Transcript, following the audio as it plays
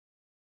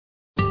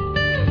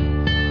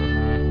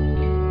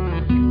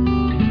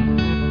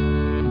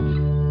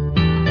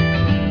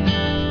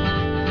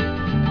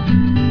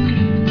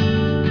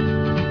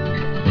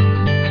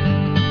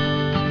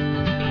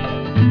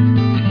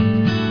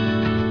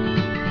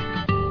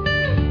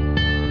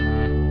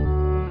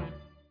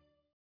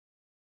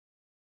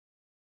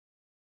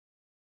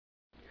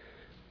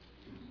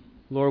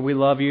Lord, we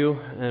love you,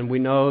 and we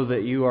know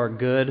that you are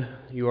good.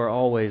 You are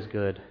always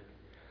good.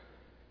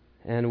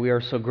 And we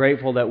are so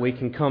grateful that we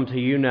can come to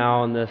you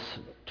now in this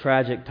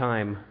tragic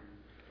time,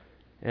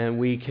 and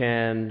we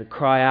can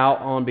cry out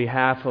on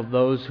behalf of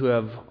those who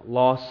have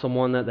lost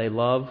someone that they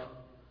love.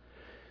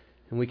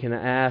 And we can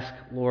ask,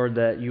 Lord,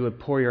 that you would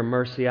pour your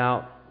mercy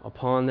out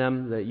upon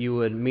them, that you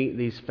would meet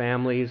these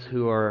families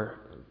who are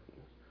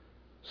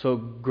so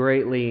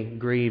greatly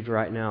grieved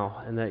right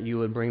now, and that you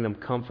would bring them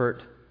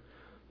comfort,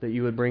 that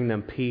you would bring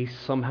them peace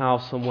somehow,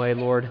 some way,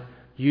 Lord.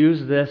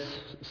 Use this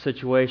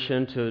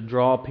situation to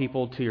draw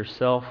people to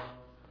yourself.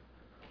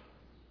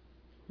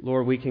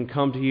 Lord, we can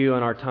come to you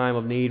in our time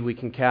of need. We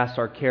can cast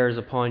our cares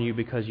upon you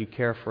because you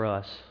care for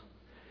us.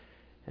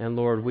 And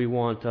Lord, we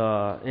want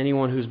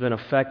anyone who's been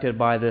affected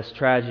by this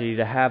tragedy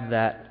to have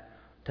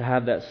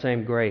that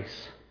same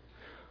grace.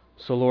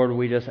 So Lord,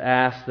 we just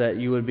ask that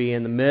you would be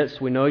in the midst.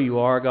 We know you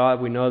are,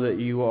 God. We know that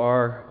you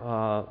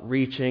are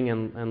reaching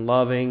and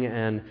loving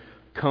and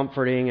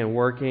comforting and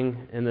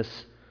working in this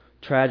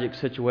tragic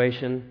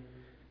situation.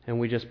 And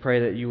we just pray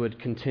that you would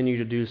continue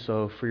to do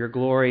so for your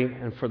glory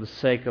and for the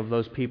sake of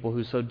those people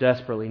who so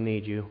desperately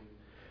need you.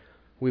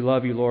 We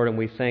love you, Lord, and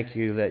we thank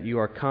you that you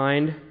are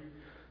kind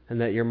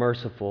and that you're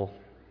merciful.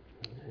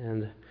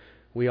 And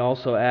we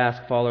also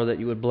ask, Father, that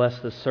you would bless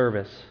this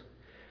service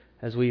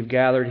as we've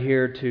gathered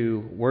here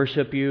to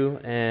worship you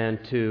and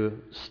to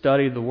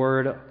study the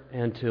Word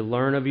and to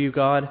learn of you,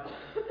 God.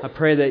 I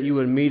pray that you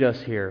would meet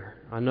us here.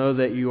 I know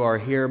that you are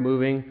here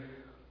moving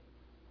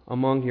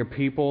among your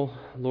people.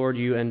 Lord,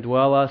 you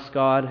indwell us,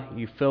 God.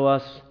 You fill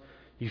us.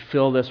 You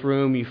fill this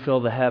room. You fill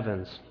the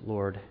heavens,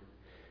 Lord.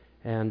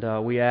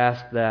 And we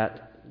ask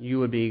that you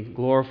would be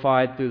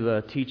glorified through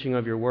the teaching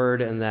of your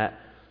Word, and that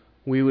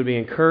we would be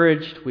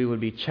encouraged, we would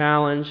be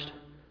challenged,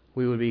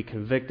 we would be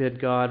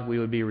convicted, God. We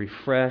would be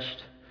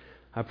refreshed.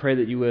 I pray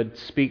that you would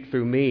speak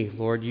through me,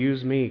 Lord.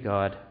 Use me,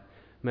 God.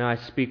 May I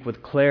speak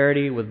with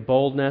clarity, with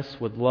boldness,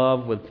 with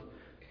love, with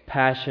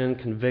passion,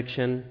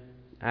 conviction,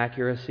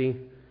 accuracy.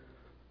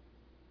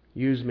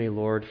 Use me,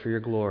 Lord, for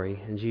your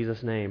glory. In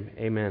Jesus' name,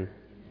 amen.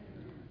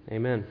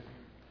 Amen.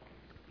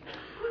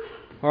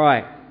 All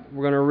right,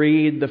 we're going to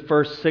read the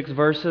first 6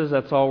 verses.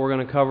 That's all we're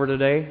going to cover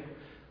today.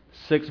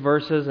 6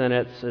 verses, and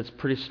it's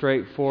pretty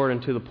straightforward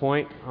and to the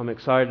point. I'm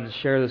excited to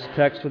share this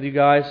text with you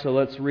guys. So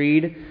let's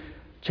read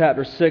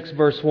chapter 6,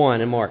 verse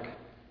 1 in Mark.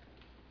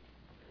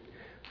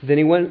 Then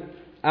he went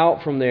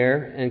out from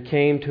there and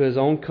came to his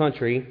own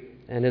country,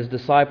 and his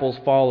disciples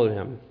followed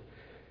him.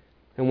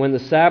 And when the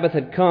Sabbath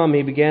had come,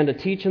 he began to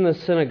teach in the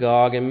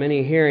synagogue, and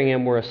many hearing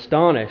him were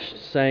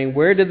astonished, saying,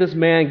 "Where did this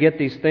man get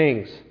these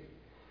things?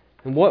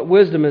 And what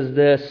wisdom is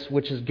this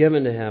which is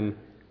given to him,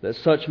 that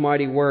such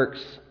mighty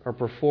works are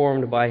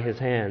performed by his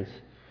hands?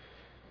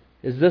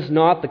 Is this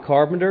not the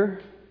carpenter,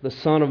 the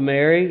son of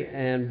Mary,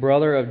 and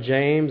brother of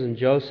James and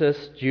Joseph,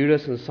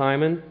 Judas and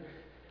Simon?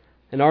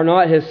 And are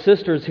not his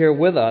sisters here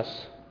with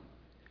us?"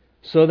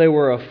 So they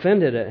were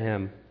offended at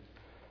him.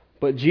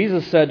 But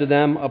Jesus said to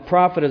them, "A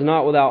prophet is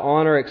not without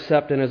honor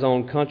except in his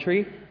own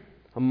country,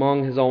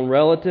 among his own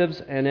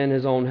relatives, and in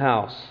his own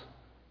house."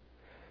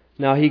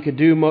 Now he could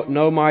do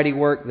no mighty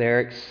work there,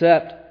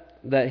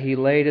 except that he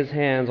laid his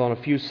hands on a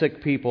few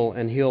sick people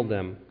and healed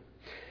them.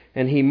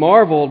 And he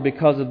marveled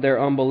because of their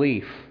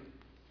unbelief.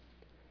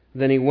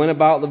 Then he went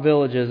about the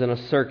villages in a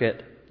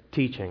circuit,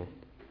 teaching.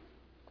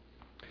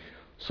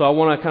 So I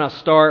want to kind of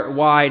start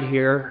wide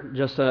here,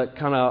 just a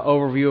kind of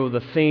overview of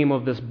the theme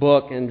of this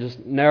book and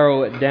just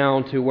narrow it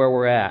down to where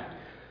we're at.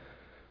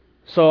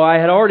 So I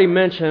had already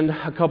mentioned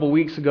a couple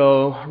weeks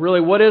ago, really,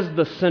 what is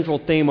the central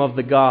theme of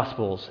the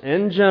Gospels?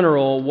 In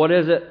general, what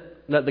is it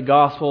that the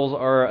Gospels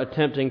are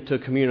attempting to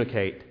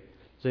communicate?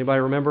 Does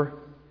anybody remember?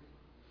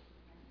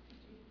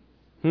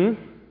 The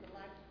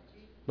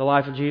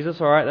life of Jesus.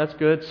 All right, that's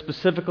good.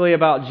 Specifically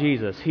about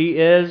Jesus. He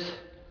is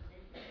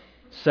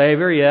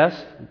Savior,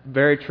 yes.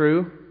 Very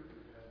true.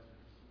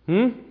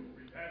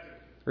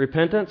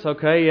 Repentance.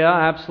 Okay, yeah,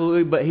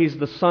 absolutely. But He's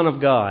the Son of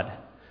God.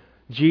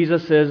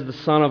 Jesus is the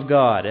Son of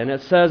God. And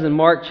it says in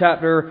Mark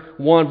chapter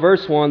 1,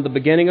 verse 1, the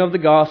beginning of the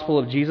gospel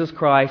of Jesus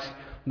Christ,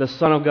 the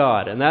Son of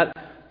God. And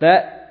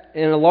that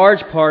in a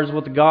large part is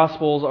what the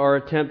Gospels are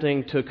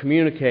attempting to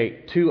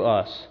communicate to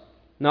us.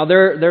 Now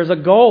there's a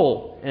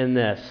goal in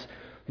this.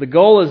 The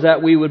goal is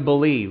that we would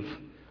believe.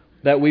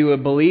 That we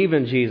would believe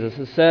in Jesus.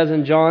 It says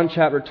in John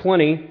chapter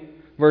 20,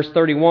 verse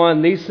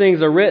 31, "These things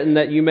are written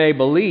that you may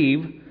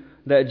believe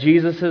that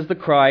Jesus is the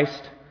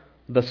Christ,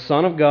 the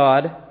Son of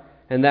God,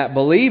 and that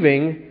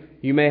believing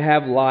you may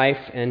have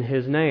life in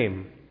His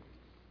name."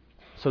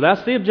 So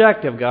that's the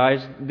objective,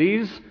 guys.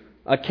 These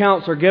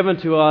accounts are given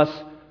to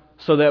us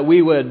so that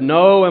we would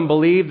know and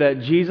believe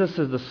that Jesus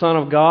is the Son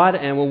of God,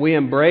 and when we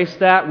embrace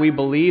that, we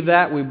believe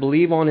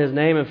on His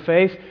name and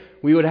faith,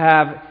 we would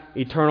have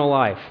eternal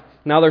life.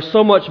 Now there's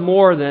so much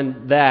more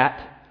than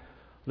that.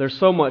 There's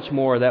so much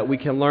more that we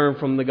can learn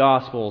from the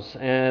Gospels.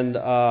 And,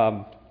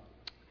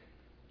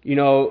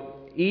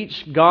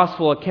 each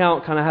Gospel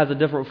account kind of has a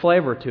different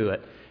flavor to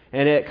it.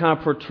 And it kind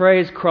of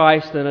portrays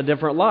Christ in a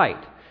different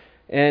light.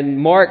 And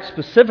Mark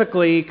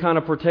specifically kind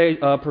of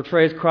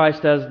portrays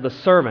Christ as the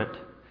servant.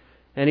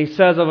 And he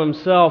says of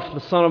himself,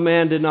 the Son of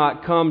Man did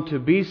not come to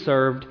be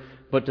served,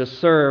 but to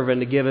serve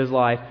and to give his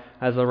life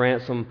as a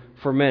ransom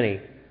for many.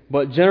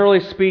 But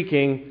generally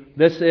speaking,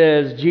 this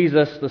is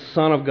Jesus, the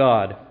Son of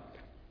God.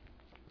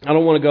 I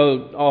don't want to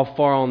go all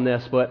far on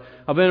this, but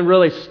I've been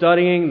really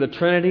studying the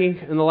Trinity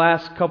in the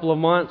last couple of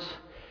months.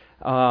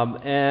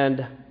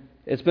 And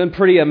it's been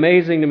pretty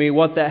amazing to me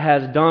what that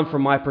has done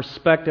from my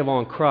perspective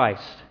on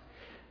Christ.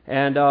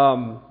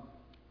 And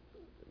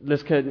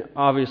this can,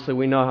 obviously,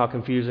 we know how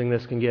confusing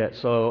this can get.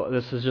 So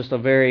this is just a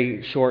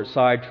very short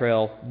side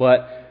trail.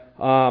 But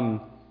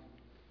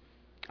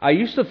I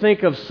used to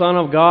think of Son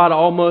of God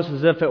almost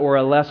as if it were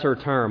a lesser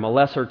term, a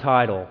lesser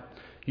title.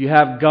 You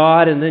have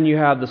God and then you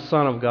have the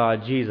Son of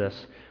God, Jesus.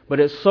 But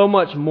it's so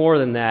much more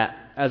than that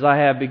as I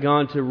have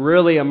begun to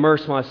really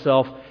immerse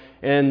myself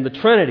in the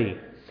Trinity.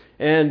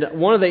 And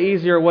one of the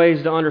easier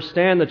ways to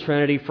understand the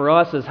Trinity for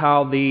us is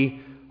how the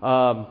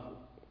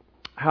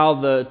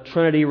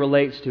Trinity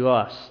relates to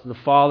us. The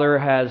Father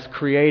has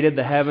created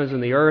the heavens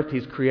and the earth.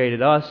 He's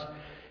created us.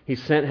 He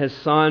sent His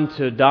Son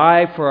to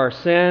die for our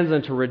sins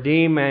and to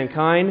redeem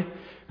mankind.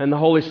 And the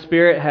Holy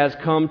Spirit has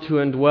come to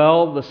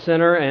indwell the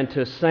sinner and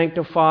to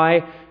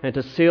sanctify and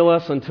to seal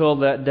us until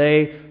that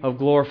day of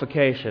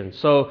glorification.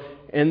 So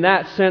in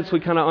that sense, we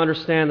kind of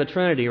understand the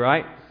Trinity,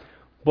 right?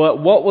 But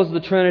what was the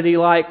Trinity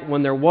like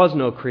when there was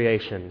no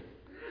creation?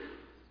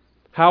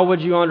 How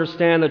would you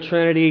understand the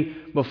Trinity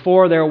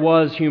before there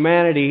was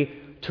humanity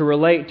to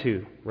relate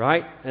to,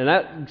 right? And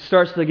that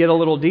starts to get a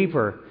little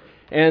deeper.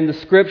 And the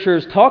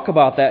Scriptures talk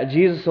about that.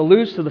 Jesus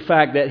alludes to the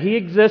fact that He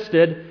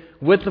existed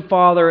with the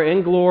Father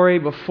in glory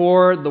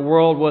before the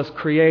world was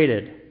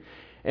created.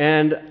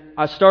 And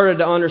I started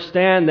to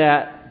understand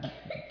that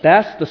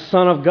that's the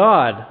Son of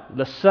God,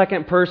 the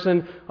second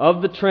person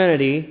of the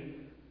Trinity,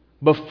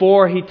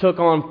 before He took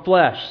on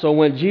flesh. So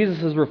when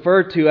Jesus is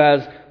referred to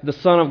as the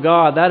Son of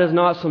God, that is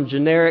not some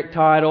generic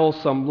title,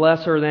 some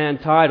lesser than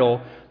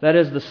title. That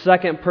is the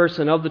second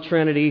person of the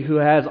Trinity who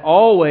has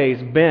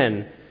always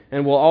been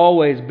and will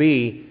always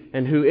be,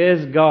 and who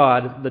is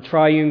God, the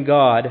triune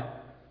God,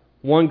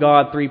 one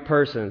God, three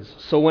persons.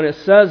 So when it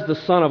says the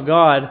Son of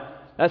God,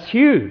 that's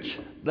huge.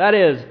 That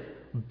is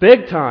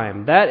big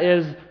time. That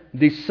is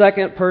the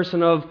second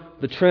person of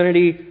the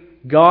Trinity,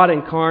 God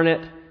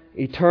incarnate,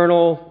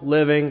 eternal,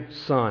 living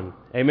Son.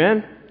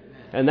 Amen?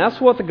 And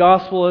that's what the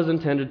gospel is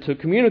intended to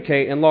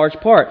communicate in large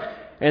part.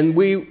 And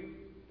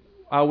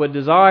I would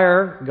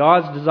desire,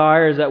 God's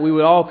desire is that we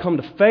would all come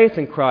to faith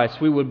in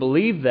Christ. We would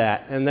believe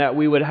that and that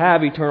we would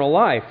have eternal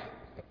life.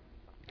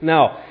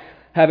 Now,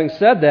 having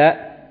said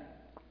that,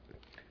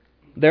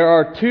 there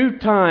are two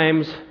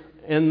times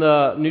in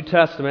the New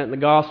Testament, in the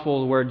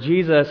Gospels, where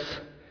Jesus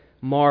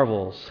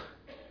marvels.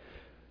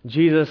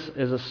 Jesus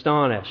is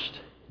astonished.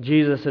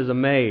 Jesus is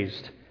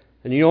amazed.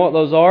 And you know what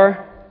those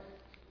are?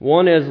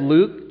 One is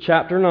Luke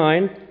chapter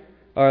 7,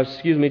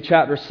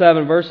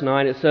 verse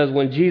 9. It says,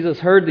 "When Jesus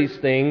heard these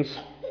things,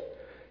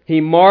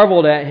 He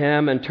marveled at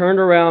Him and turned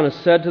around and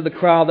said to the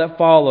crowd that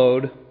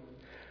followed,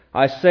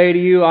 'I say to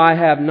you, I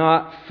have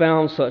not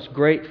found such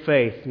great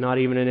faith, not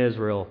even in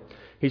Israel.'"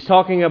 He's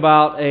talking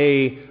about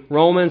a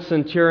Roman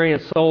centurion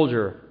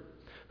soldier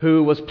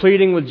who was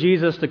pleading with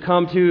Jesus to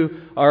come to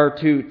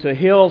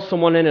heal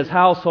someone in his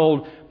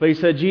household. But he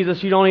said,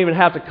 "Jesus, you don't even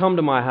have to come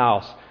to my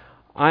house.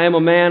 I am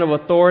a man of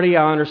authority.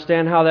 I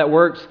understand how that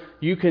works.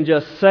 You can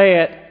just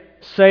say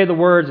the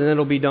words, and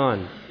it'll be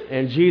done."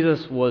 And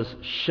Jesus was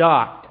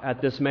shocked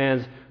at this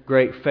man's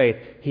great faith.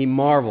 He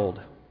marveled.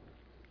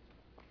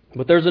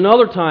 But there's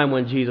another time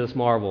when Jesus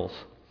marvels.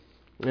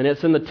 And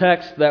it's in the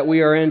text that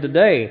we are in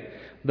today.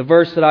 The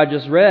verse that I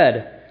just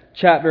read,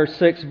 chapter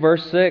 6,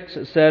 verse 6,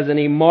 it says, "And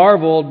He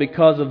marveled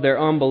because of their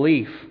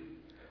unbelief.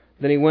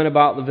 Then He went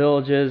about the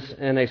villages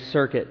in a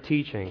circuit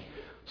teaching."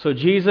 So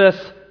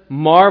Jesus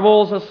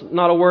marvels. That's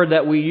not a word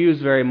that we use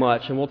very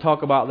much, and we'll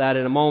talk about that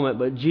in a moment.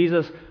 But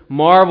Jesus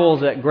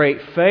marvels at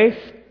great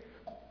faith.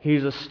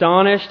 He's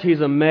astonished.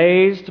 He's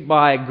amazed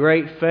by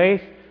great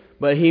faith.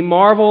 But He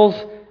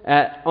marvels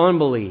at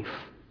unbelief.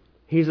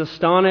 He's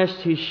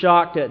astonished. He's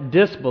shocked at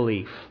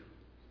disbelief.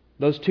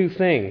 Those two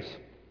things.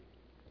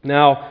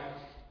 Now,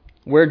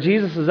 where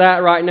Jesus is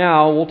at right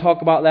now, we'll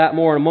talk about that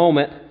more in a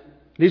moment.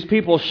 These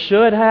people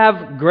should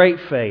have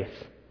great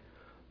faith.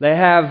 They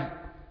have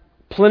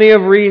plenty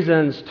of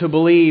reasons to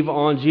believe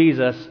on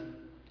Jesus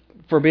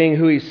for being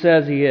who He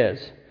says He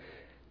is.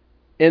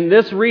 In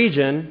this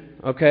region,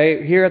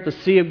 here at the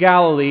Sea of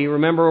Galilee,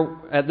 remember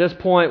at this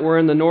point we're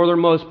in the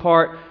northernmost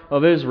part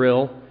of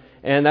Israel,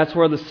 and that's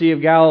where the Sea of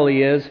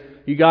Galilee is.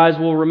 You guys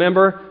will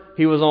remember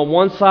He was on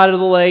one side of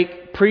the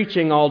lake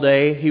preaching all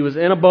day. He was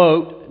in a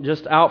boat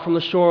just out from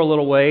the shore a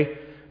little way,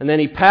 and then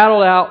He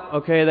paddled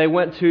out. They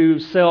went to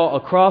sail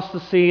across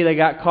the sea. They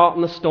got caught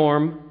in the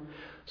storm.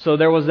 So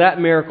there was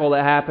that miracle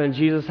that happened.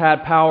 Jesus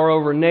had power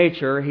over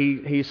nature.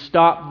 He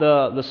stopped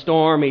the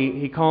storm.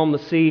 He calmed the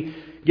sea.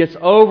 Gets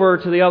over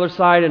to the other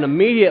side, and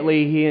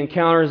immediately He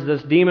encounters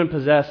this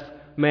demon-possessed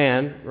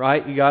man,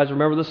 right? You guys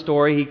remember the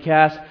story. He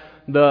casts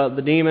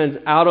the demons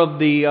out of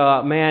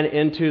the man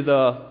into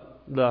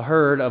the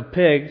herd of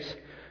pigs.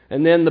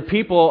 And then the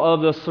people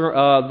of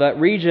that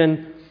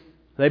region,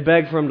 they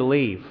begged for him to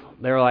leave.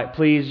 They were like,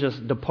 please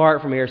just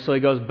depart from here. So he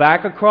goes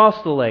back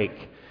across the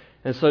lake.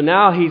 And so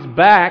now he's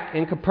back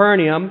in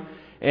Capernaum,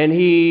 and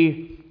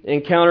he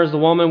encounters the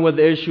woman with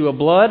the issue of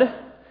blood.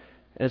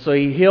 And so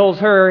he heals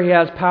her. He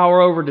has power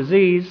over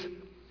disease.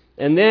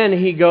 And then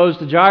he goes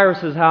to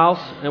Jairus'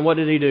 house, and what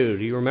did he do?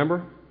 Do you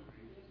remember?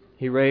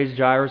 He raised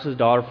Jairus'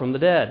 daughter from the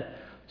dead.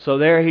 So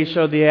there he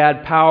showed that he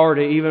had power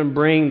to even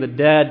bring the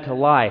dead to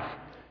life.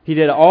 He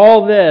did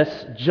all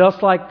this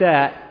just like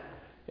that,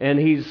 and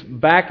he's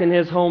back in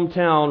his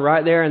hometown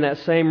right there in that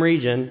same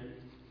region,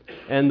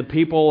 and the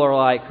people are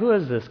like, who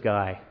is this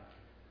guy?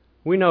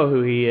 We know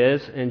who he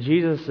is. And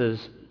Jesus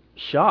is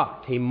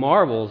shocked. He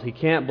marvels. He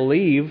can't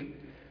believe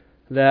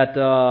that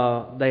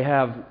they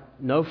have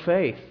no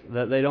faith,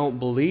 that they don't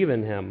believe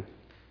in him.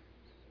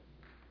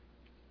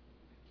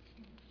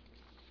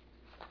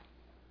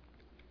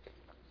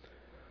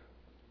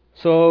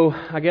 So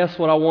I guess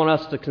what I want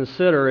us to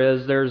consider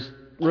is there's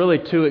really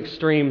two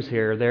extremes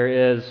here.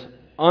 There is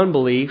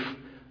unbelief,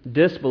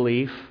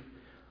 disbelief,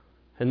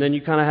 and then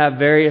you kind of have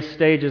various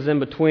stages in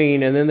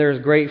between, and then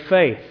there's great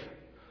faith.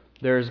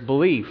 There's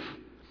belief.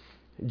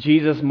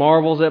 Jesus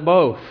marvels at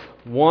both.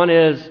 One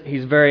is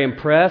he's very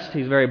impressed,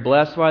 he's very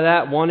blessed by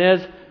that. One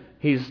is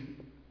he's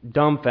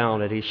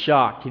dumbfounded, he's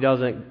shocked, he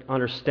doesn't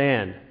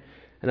understand.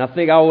 And I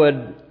think I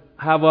would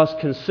have us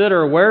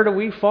consider, where do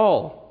we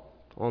fall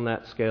on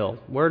that scale?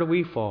 Where do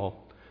we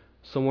fall?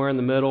 Somewhere in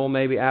the middle,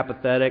 maybe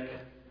apathetic,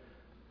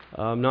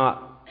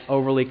 not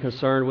overly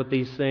concerned with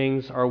these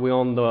things? Are we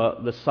on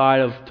the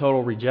side of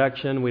total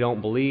rejection? We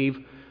don't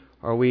believe?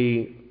 Are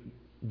we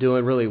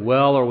doing really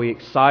well? Are we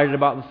excited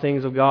about the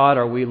things of God?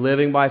 Are we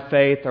living by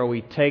faith? Are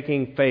we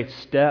taking faith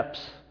steps?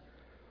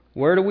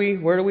 Where do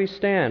we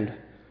stand?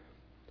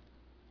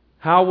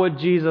 How would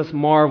Jesus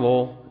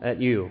marvel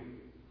at you?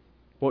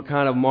 What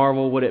kind of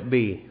marvel would it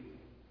be?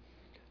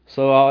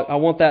 So I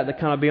want that to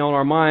kind of be on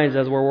our minds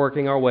as we're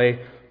working our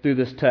way through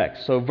this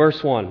text. So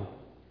verse 1.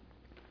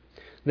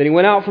 Then he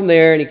went out from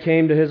there, and he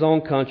came to his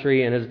own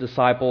country, and his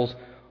disciples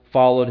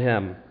followed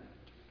him.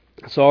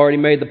 So I already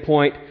made the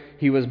point.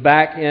 He was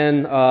back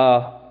in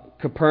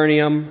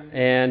Capernaum,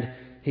 and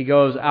he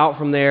goes out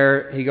from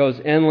there. He goes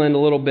inland a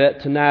little bit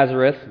to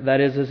Nazareth.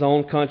 That is his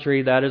own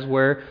country. That is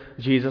where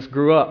Jesus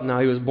grew up. Now,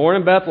 he was born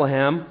in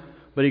Bethlehem,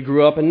 but he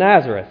grew up in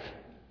Nazareth.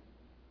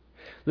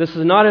 This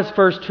is not his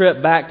first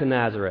trip back to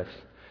Nazareth.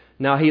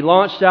 Now, he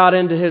launched out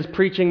into his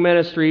preaching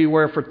ministry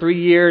where for 3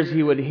 years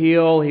he would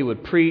heal, he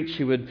would preach,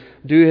 he would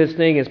do his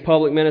thing, his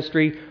public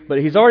ministry. But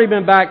he's already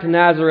been back to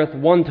Nazareth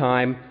one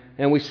time,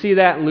 and we see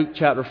that in Luke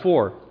chapter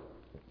 4.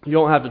 You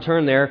don't have to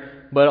turn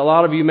there, but a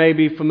lot of you may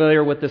be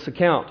familiar with this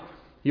account.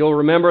 You'll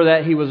remember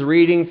that he was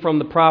reading from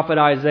the prophet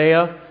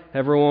Isaiah.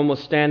 Everyone was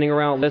standing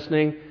around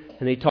listening,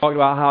 and he talked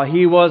about how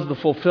he was the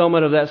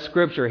fulfillment of that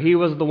scripture. He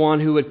was the one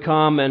who would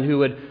come and who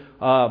would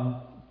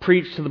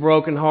preach to the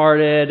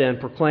brokenhearted and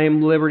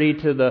proclaim liberty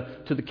to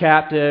the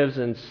captives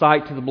and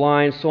sight to the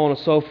blind, so on and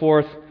so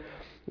forth.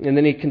 And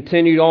then he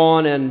continued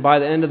on, and by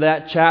the end of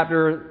that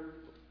chapter,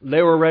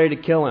 they were ready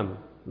to kill him.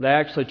 They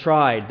actually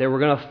tried. They were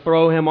going to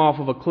throw him off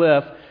of a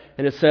cliff,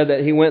 and it said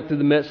that he went through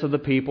the midst of the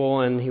people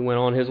and he went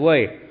on his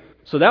way.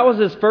 So that was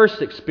his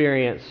first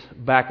experience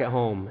back at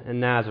home in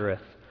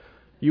Nazareth.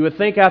 You would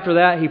think after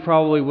that he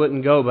probably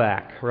wouldn't go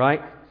back,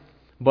 right?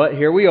 But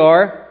here we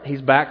are,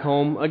 he's back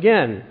home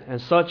again,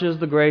 and such is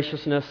the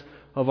graciousness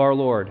of our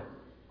Lord.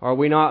 Are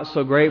we not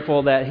so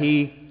grateful that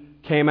he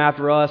came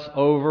after us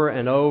over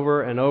and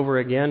over and over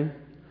again?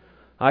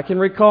 I can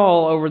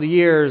recall over the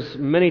years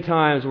many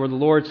times where the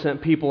Lord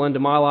sent people into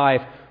my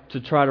life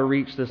to try to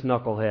reach this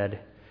knucklehead.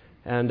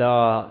 And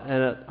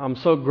I'm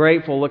so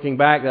grateful looking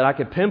back that I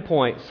could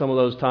pinpoint some of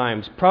those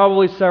times.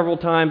 Probably several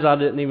times I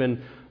didn't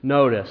even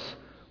notice,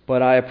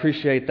 but I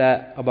appreciate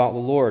that about the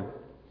Lord.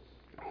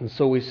 And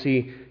so we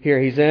see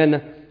here he's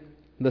in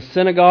the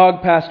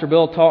synagogue. Pastor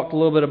Bill talked a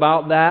little bit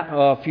about that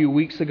a few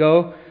weeks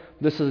ago.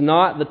 This is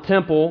not the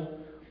temple,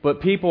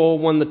 but people,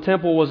 when the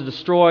temple was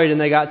destroyed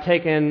and they got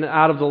taken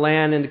out of the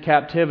land into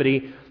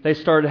captivity, they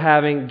started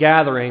having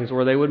gatherings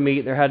where they would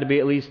meet. There had to be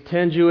at least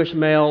 10 Jewish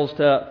males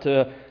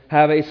to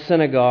have a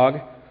synagogue.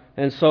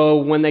 And so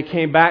when they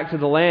came back to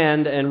the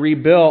land and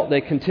rebuilt,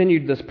 they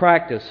continued this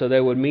practice. So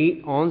they would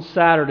meet on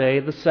Saturday,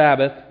 the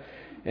Sabbath,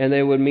 and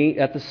they would meet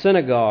at the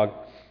synagogue.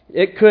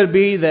 It could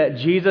be that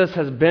Jesus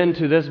has been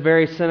to this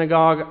very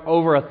synagogue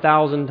over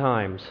 1,000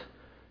 times.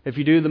 If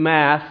you do the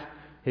math,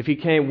 if he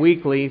came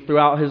weekly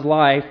throughout his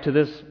life to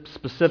this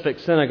specific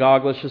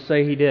synagogue, let's just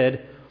say he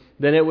did,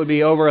 then it would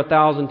be over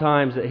 1,000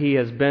 times that he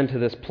has been to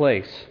this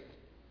place.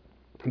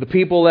 The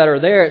people that are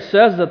there, it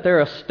says that they're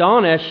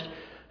astonished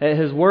at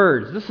his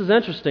words. This is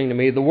interesting to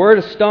me. The word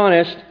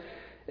astonished,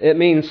 it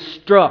means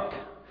struck.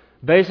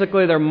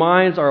 Basically, their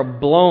minds are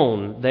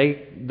blown.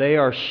 They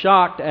are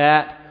shocked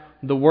at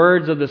the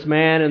words of this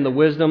man and the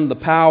wisdom, the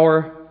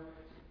power,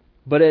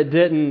 but it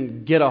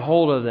didn't get a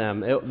hold of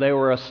them. They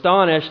were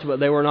astonished, but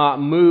they were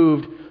not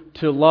moved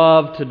to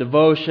love, to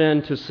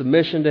devotion, to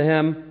submission to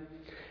Him.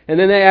 And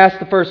then they ask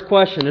the first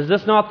question, is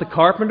this not the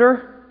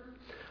carpenter?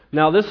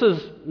 Now, this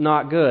is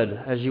not good,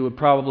 as you would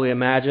probably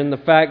imagine. The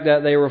fact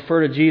that they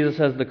refer to Jesus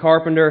as the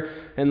carpenter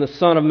and the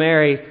son of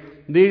Mary,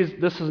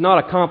 this is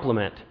not a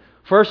compliment.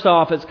 First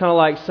off, it's kind of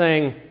like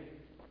saying,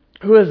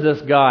 who is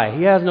this guy?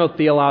 He has no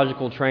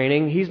theological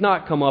training. He's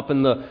not come up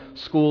in the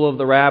school of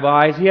the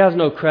rabbis. He has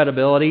no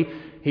credibility.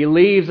 He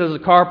leaves as a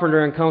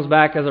carpenter and comes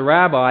back as a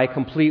rabbi,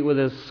 complete with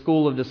his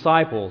school of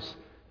disciples.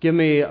 Give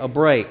me a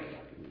break.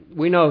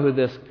 We know who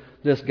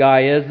this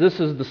guy is.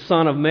 This is the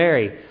son of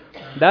Mary.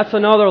 That's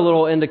another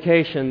little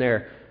indication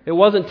there. It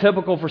wasn't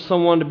typical for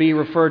someone to be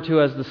referred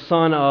to as the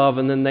son of,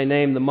 and then they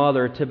name the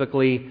mother.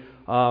 Typically,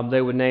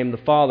 they would name the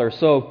father.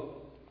 So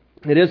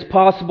it is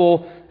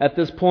possible at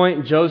this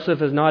point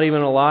Joseph is not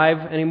even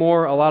alive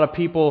anymore. A lot of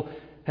people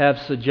have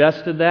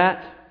suggested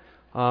that.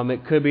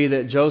 It could be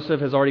that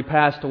Joseph has already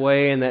passed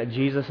away and that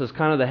Jesus is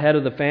kind of the head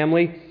of the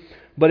family.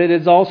 But it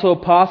is also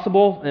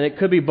possible, and it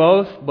could be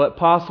both, but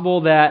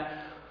possible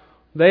that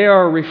they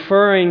are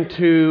referring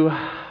to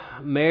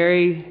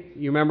Mary.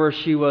 You remember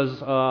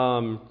Jesus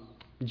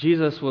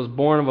was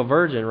born of a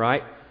virgin,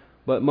 right?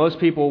 But most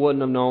people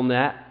wouldn't have known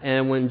that.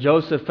 And when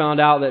Joseph found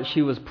out that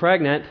she was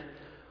pregnant,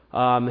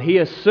 he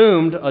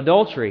assumed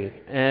adultery.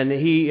 And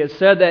it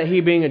said that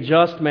he, being a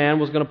just man,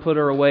 was going to put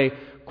her away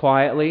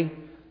quietly.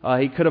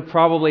 He could have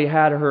probably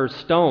had her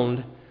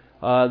stoned.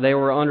 They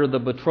were under the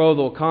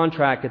betrothal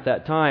contract at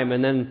that time.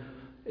 And then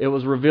it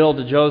was revealed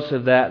to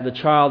Joseph that the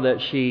child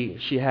that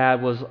she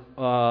had was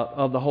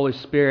of the Holy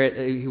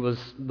Spirit. He was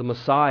the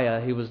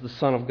Messiah. He was the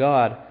Son of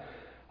God.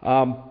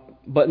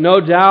 But no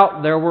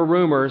doubt there were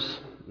rumors.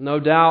 No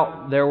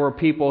doubt there were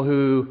people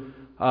who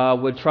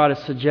would try to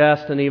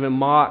suggest and even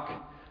mock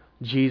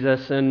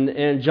Jesus. And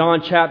in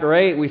John chapter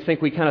 8, we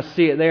think we kind of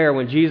see it there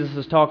when Jesus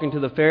is talking to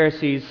the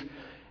Pharisees.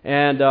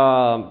 And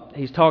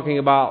he's talking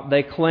about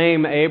they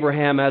claim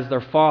Abraham as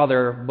their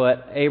father,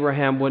 but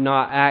Abraham would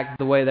not act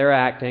the way they're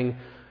acting.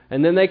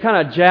 And then they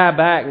kind of jab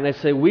back and they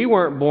say, we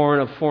weren't born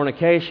of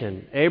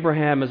fornication.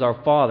 Abraham is our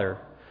father.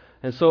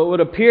 And so it would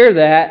appear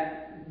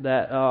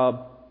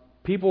that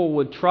people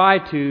would try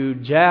to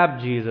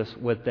jab Jesus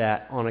with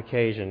that on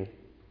occasion,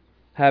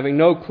 having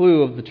no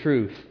clue of the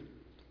truth.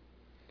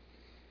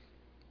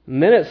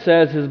 And then it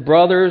says his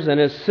brothers and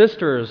his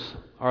sisters,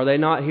 are they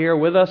not here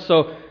with us?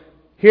 So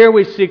here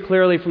we see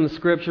clearly from the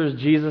Scriptures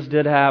Jesus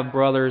did have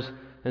brothers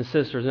and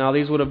sisters. Now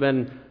these would have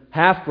been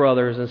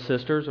half-brothers and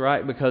sisters,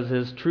 right? Because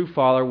his true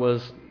father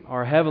was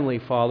our heavenly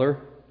Father.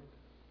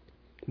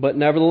 But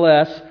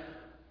nevertheless,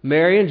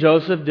 Mary and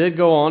Joseph did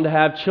go on to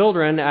have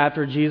children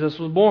after Jesus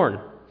was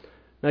born.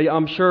 Now,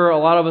 I'm sure a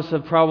lot of us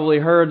have probably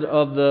heard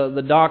of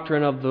the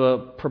doctrine of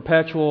the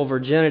perpetual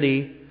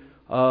virginity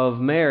of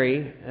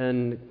Mary,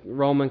 and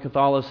Roman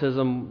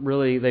Catholicism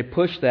really, they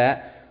push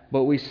that.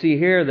 But we see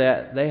here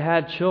that they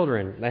had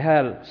children. They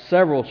had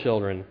several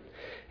children.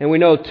 And we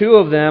know two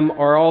of them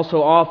are also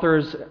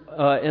authors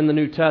in the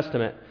New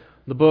Testament.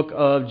 The book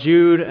of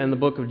Jude and the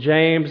book of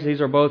James.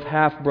 These are both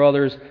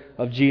half-brothers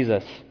of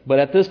Jesus. But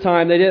at this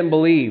time, they didn't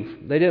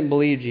believe. They didn't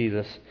believe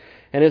Jesus.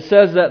 And it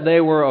says that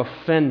they were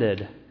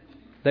offended.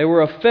 They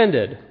were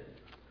offended.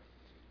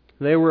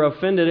 They were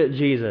offended at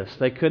Jesus.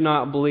 They could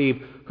not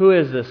believe, who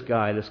is this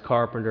guy, this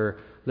carpenter,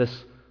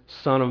 this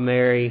son of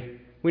Mary?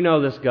 We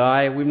know this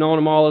guy. We've known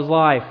him all his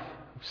life.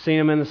 We've seen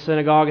him in the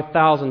synagogue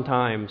 1,000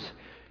 times.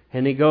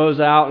 And he goes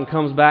out and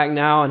comes back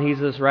now and he's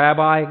this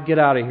rabbi. Get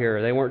out of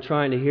here. They weren't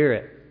trying to hear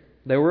it.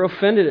 They were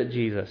offended at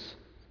Jesus.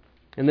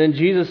 And then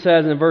Jesus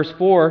says in verse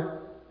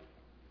 4,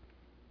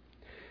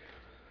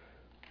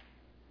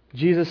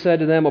 Jesus said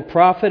to them, a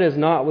prophet is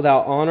not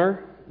without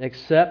honor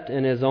except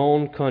in his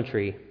own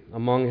country,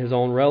 among his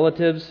own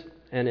relatives,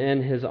 and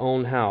in his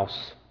own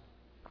house.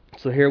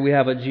 So here we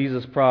have a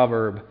Jesus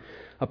proverb.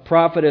 A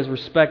prophet is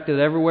respected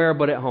everywhere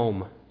but at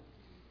home.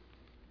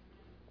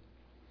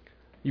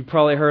 You've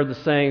probably heard the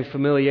saying,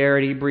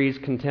 familiarity breeds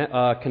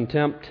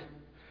contempt,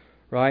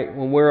 right?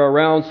 When we're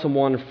around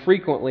someone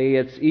frequently,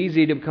 it's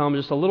easy to become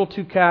just a little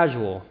too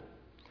casual.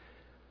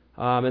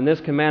 And this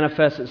can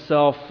manifest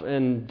itself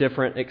in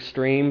different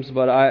extremes,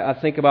 but I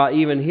think about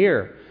even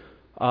here.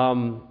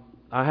 I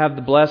have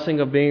the blessing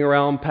of being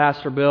around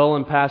Pastor Bill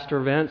and Pastor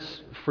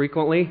Vince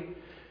frequently.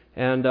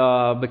 And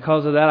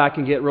because of that, I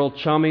can get real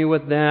chummy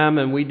with them,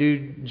 and we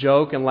do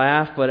joke and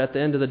laugh, but at the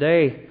end of the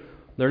day,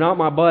 they're not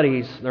my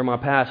buddies, they're my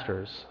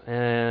pastors.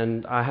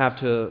 And I have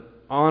to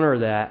honor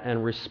that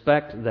and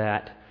respect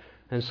that.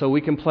 And so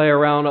we can play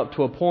around up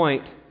to a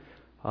point,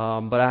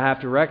 but I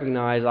have to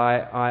recognize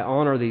I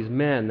honor these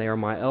men. They are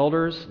my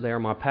elders, they are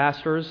my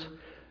pastors,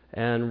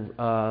 and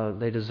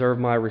they deserve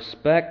my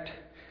respect,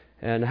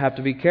 and I have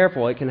to be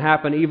careful. It can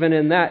happen even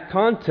in that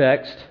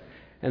context,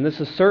 and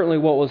this is certainly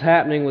what was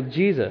happening with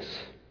Jesus.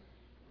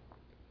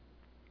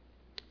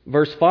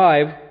 Verse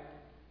 5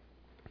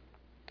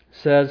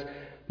 says,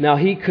 now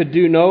he could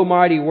do no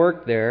mighty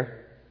work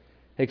there,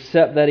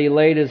 except that he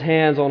laid his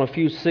hands on a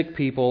few sick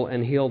people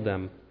and healed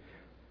them.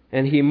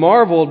 And he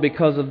marveled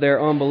because of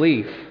their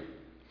unbelief.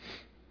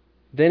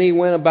 Then he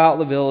went about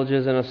the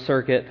villages in a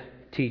circuit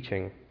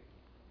teaching.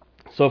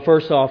 So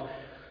first off,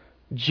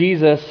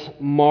 Jesus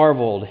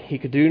marveled. He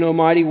could do no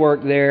mighty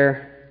work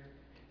there,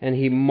 and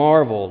he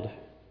marveled.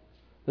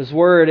 This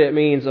word, it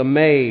means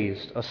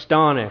amazed,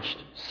 astonished,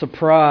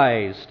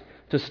 surprised,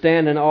 to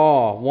stand in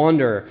awe,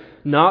 wonder,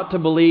 not to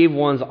believe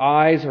one's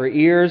eyes or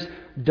ears,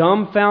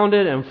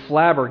 dumbfounded and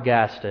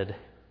flabbergasted.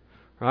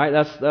 Right?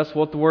 That's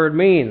what the word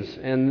means.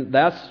 And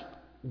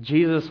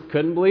Jesus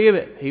couldn't believe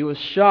it. He was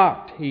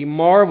shocked. He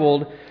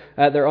marveled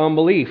at their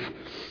unbelief.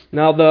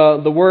 Now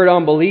the word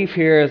unbelief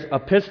here is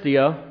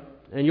apistia.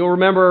 And you'll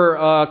remember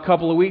a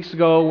couple of weeks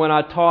ago when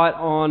I taught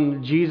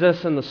on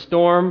Jesus and the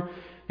storm.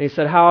 And he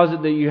said, how is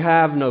it that you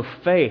have no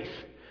faith?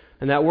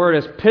 And that word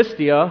is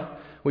pistia.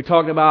 We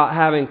talked about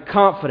having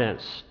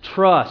confidence,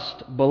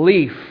 trust,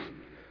 belief.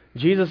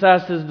 Jesus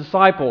asked his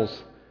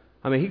disciples,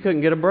 he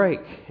couldn't get a break.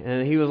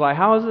 And he was like,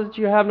 how is it that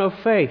you have no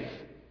faith?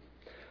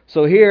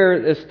 So here,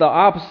 it's the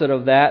opposite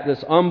of that.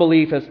 This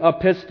unbelief is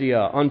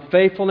apistia,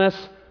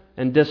 unfaithfulness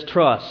and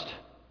distrust.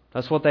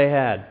 That's what they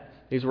had.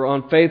 These were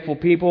unfaithful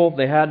people.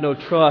 They had no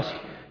trust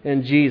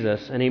in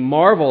Jesus. And he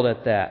marveled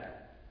at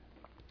that.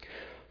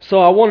 So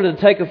I wanted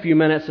to take a few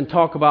minutes and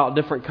talk about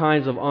different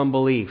kinds of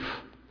unbelief.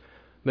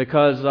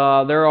 Because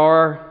there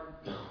are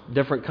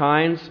different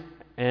kinds.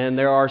 And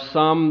there are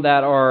some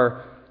that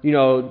are,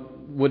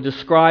 would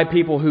describe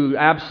people who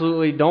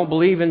absolutely don't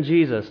believe in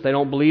Jesus. They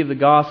don't believe the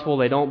gospel.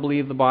 They don't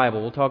believe the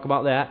Bible. We'll talk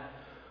about that.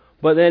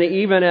 But then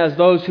even as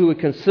those who would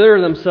consider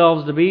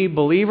themselves to be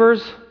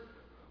believers,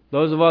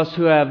 those of us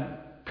who have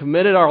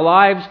committed our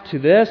lives to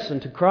this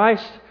and to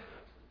Christ,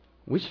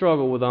 we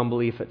struggle with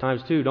unbelief at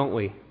times too, don't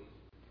we?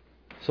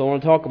 So I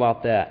want to talk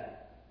about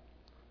that.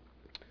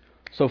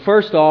 So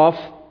first off,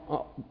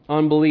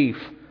 unbelief.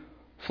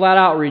 Flat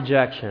out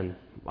rejection.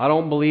 I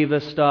don't believe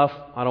this stuff.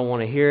 I don't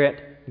want to hear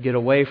it. Get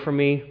away from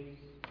me.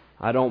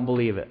 I don't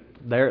believe it.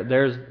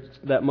 There's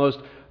that most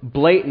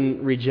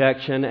blatant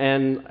rejection,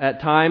 and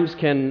at times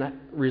can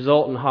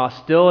result in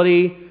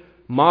hostility,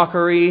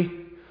 mockery,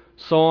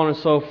 so on and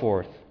so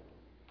forth.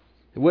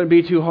 It wouldn't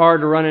be too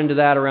hard to run into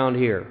that around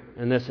here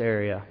in this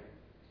area.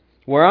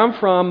 Where I'm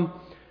from,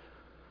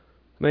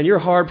 you're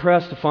hard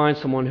pressed to find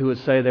someone who would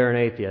say they're an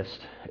atheist.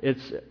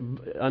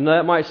 I know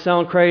that might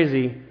sound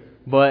crazy,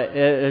 but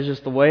it's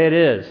just the way it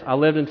is. I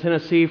lived in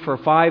Tennessee for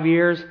 5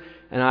 years.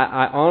 And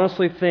I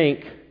honestly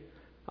think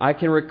I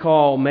can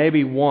recall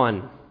maybe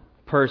one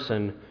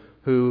person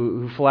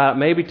who flat,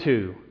 maybe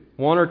two,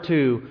 one or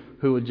two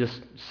who would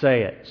just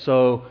say it.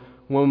 So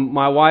when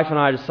my wife and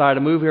I decided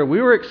to move here,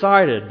 we were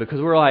excited because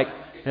we were like,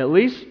 at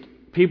least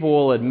people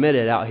will admit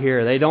it out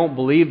here. They don't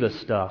believe this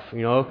stuff,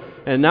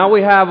 And now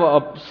we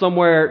have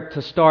somewhere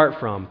to start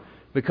from.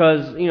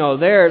 Because,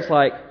 there it's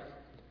like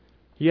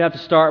you have to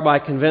start by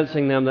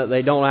convincing them that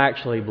they don't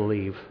actually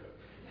believe.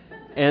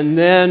 And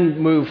then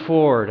move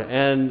forward.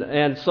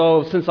 And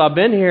so since I've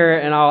been here,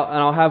 and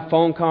I'll have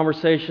phone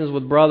conversations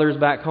with brothers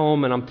back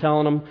home, and I'm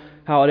telling them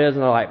how it is,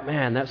 and they're like,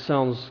 man, that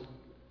sounds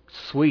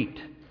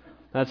sweet.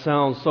 That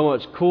sounds so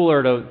much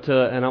cooler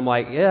to and I'm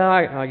like, yeah,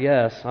 I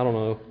guess. I don't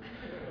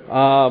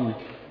know.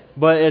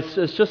 But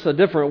it's just a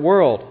different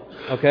world,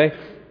 okay?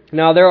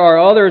 Now, there are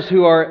others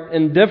who are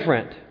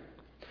indifferent.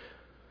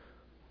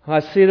 I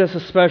see this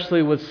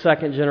especially with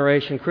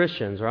second-generation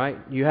Christians, right?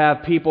 You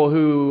have people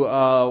who...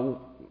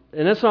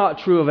 and it's not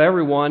true of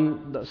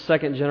everyone, the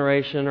second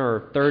generation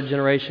or third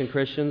generation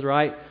Christians,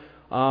 right?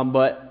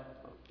 But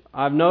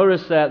I've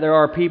noticed that there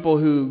are people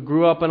who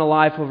grew up in a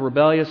life of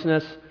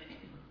rebelliousness.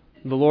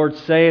 The Lord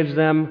saves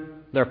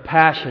them. They're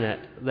passionate.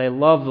 They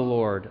love the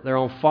Lord. They're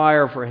on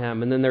fire for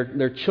Him. And then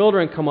their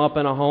children come up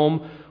in a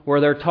home where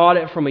they're taught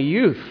it from a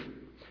youth.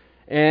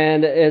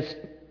 And it's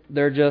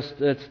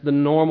the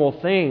normal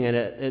thing, and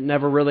it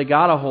never really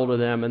got a hold of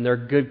them, and they're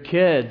good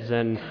kids,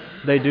 and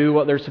they do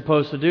what they're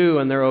supposed to do,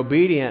 and they're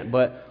obedient,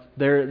 but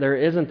there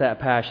isn't that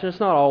passion. It's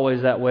not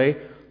always that way.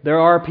 There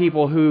are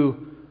people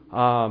who,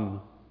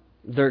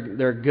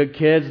 they're good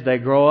kids, they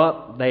grow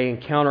up, they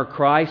encounter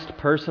Christ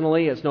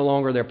personally. It's no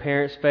longer their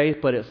parents' faith,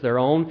 but it's their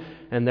own,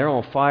 and they're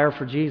on fire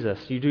for Jesus.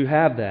 You do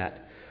have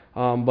that.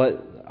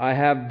 But I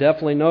have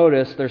definitely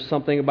noticed there's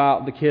something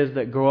about the kids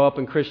that grow up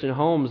in Christian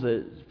homes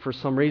that for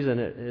some reason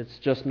it's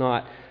just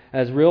not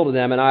as real to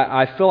them. And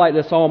I feel like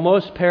this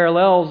almost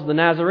parallels the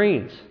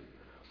Nazarenes.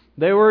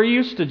 They were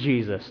used to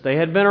Jesus. They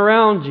had been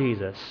around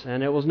Jesus,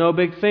 and it was no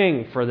big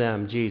thing for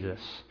them, Jesus.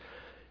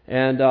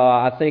 And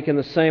I think in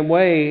the same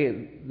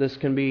way, this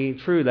can be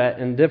true, that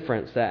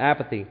indifference, that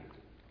apathy.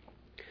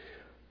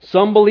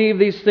 Some believe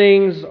these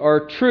things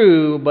are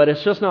true, but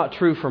it's just not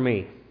true for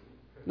me.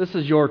 This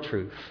is your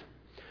truth.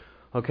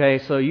 Okay,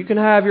 so you can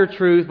have your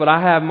truth, but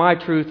I have my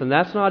truth, and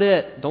that's not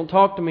it. Don't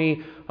talk to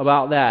me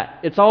about that.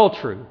 It's all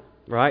true,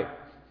 right?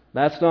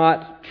 That's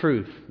not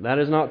truth. That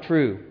is not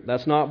true.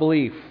 That's not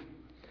belief.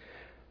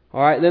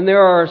 All right, then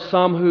there are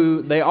some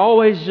who, they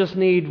always just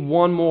need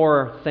one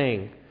more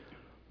thing.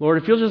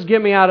 Lord, if you'll just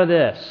get me out of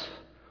this.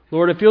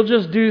 Lord, if you'll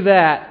just do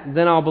that,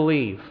 then I'll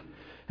believe.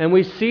 And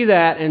we see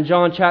that in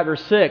John chapter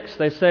 6.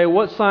 They say,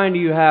 what sign do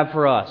you have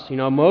for us?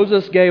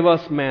 Moses gave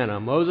us manna.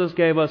 Moses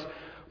gave us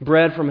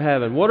bread from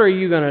heaven. What are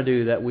you going to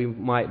do that we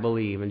might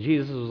believe? And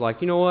Jesus was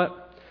like, you know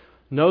what?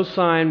 No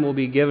sign will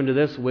be given to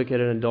this wicked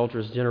and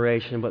adulterous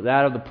generation but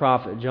that of the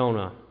prophet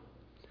Jonah.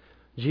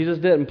 Jesus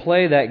didn't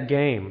play that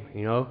game,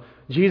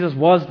 Jesus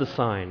was the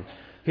sign.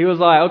 He was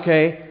like,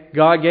 okay,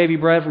 God gave you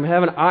bread from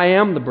heaven. I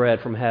am the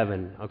bread from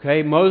heaven.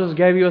 Okay, Moses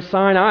gave you a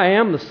sign. I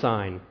am the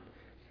sign.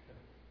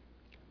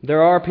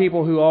 There are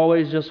people who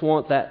always just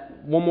want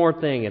that one more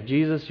thing. If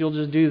Jesus, you'll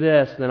just do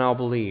this, then I'll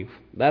believe.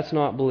 That's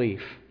not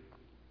belief.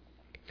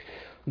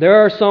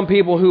 There are some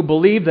people who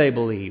believe they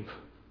believe.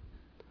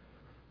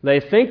 They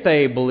think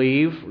they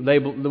believe. They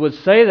would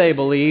say they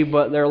believe,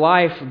 but their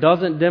life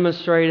doesn't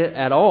demonstrate it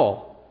at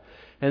all.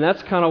 And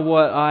that's kind of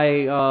what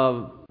I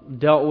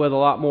dealt with a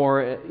lot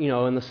more,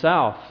 in the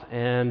South.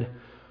 And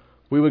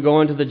we would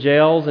go into the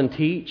jails and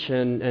teach,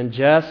 and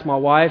Jess, my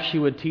wife, she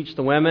would teach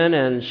the women,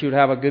 and she would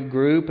have a good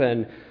group,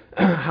 and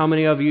how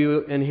many of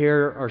you in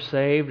here are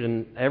saved?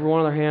 And every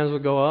one of their hands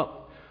would go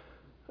up.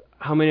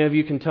 How many of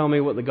you can tell me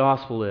what the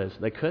gospel is?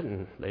 They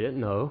couldn't. They didn't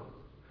know.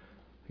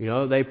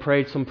 They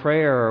prayed some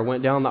prayer or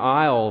went down the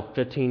aisle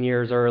 15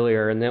 years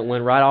earlier and then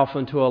went right off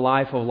into a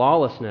life of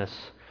lawlessness.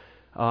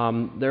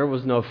 There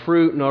was no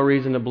fruit, no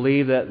reason to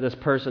believe that this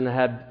person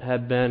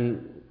had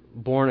been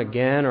born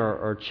again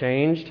or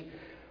changed.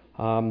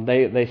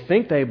 They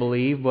think they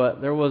believe,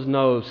 but there was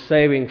no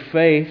saving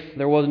faith.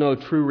 There was no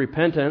true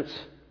repentance.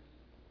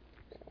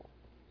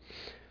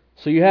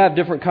 So you have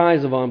different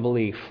kinds of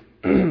unbelief.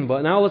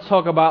 But now let's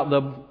talk about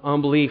the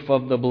unbelief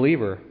of the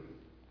believer.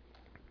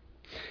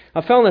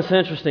 I found this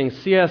interesting.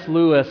 C.S.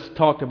 Lewis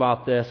talked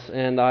about this,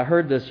 and I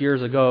heard this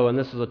years ago, and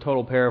this is a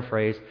total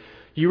paraphrase.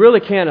 You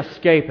really can't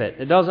escape it.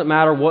 It doesn't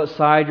matter what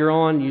side you're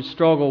on, you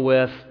struggle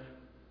with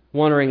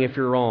wondering if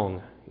you're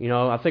wrong.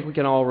 I think we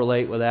can all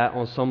relate with that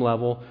on some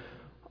level.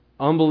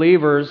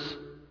 Unbelievers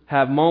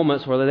have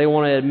moments, whether they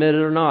want to admit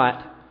it or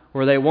not,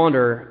 where they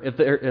wonder,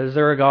 is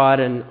there a God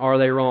and are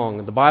they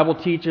wrong? The Bible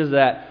teaches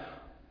that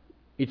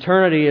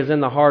eternity is in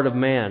the heart of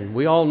man.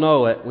 We all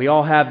know it. We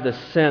all have this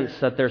sense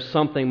that there's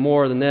something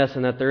more than this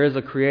and that there is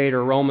a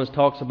Creator. Romans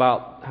talks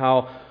about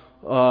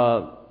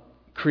how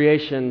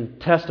creation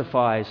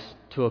testifies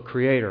to a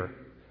Creator.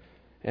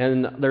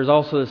 And there's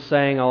also this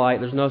saying I like,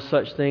 there's no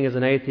such thing as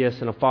an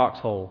atheist in a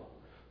foxhole.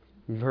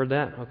 You've heard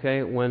that?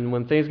 Okay?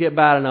 When things get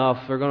bad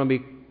enough, they're going to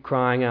be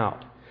crying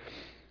out.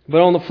 But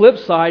on the flip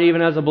side,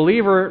 even as a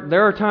believer,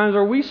 there are times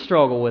where we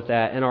struggle with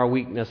that in our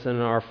weakness and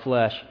in our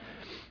flesh,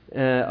 in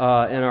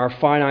our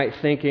finite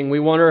thinking. We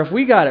wonder if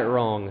we got it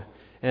wrong.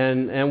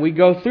 And we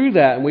go through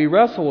that and we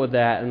wrestle with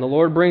that, and the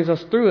Lord brings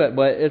us through it.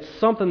 But it's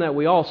something that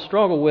we all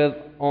struggle with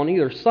on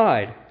either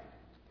side.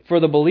 For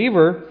the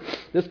believer,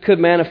 this could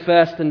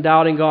manifest in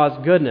doubting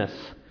God's goodness.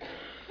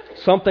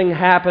 Something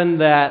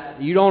happened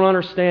that you don't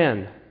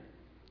understand.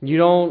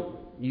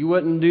 You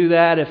wouldn't do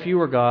that if you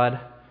were God.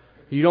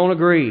 You don't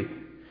agree.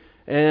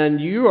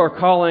 And you are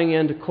calling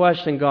into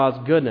question God's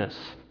goodness.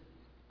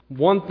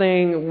 One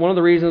of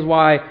the reasons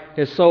why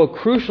it's so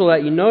crucial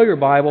that you know your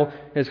Bible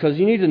is because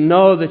you need to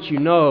know that you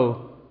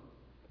know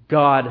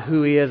God,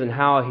 who He is and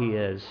how He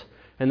is.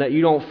 And that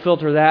you don't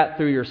filter that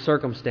through your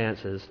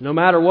circumstances. No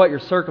matter what your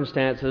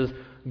circumstances,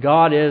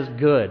 God is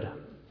good.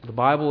 The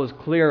Bible is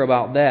clear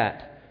about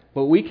that.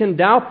 But we can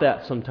doubt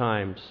that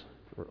sometimes,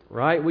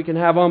 right? We can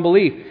have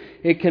unbelief.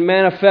 It can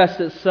manifest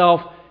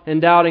itself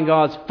in doubting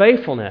God's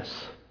faithfulness.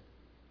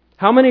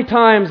 How many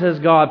times has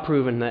God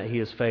proven that He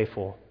is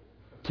faithful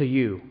to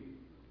you,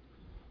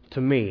 to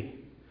me?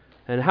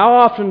 And how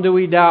often do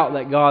we doubt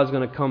that God's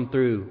going to come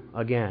through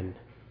again?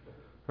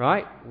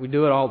 Right? We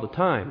do it all the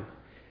time.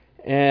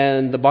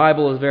 And the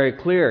Bible is very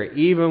clear.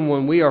 Even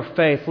when we are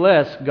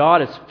faithless,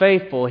 God is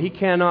faithful. He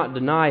cannot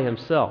deny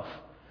Himself.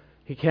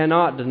 He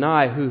cannot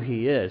deny who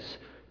He is.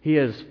 He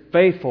is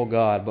faithful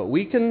God. But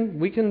we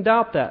can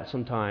doubt that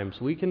sometimes.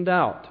 We can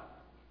doubt.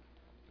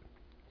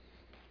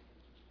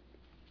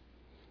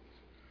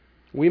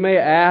 We may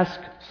ask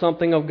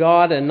something of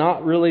God and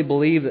not really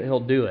believe that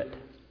He'll do it.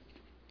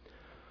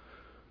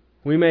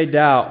 We may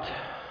doubt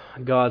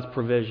God's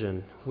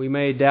provision. We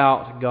may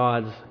doubt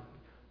God's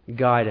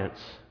guidance.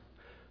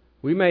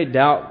 We may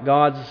doubt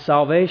God's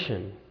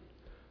salvation.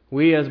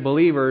 We as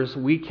believers,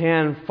 we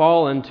can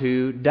fall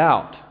into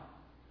doubt.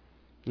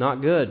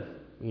 Not good,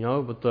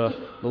 but the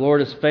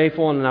Lord is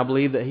faithful, and I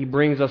believe that He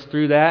brings us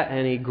through that,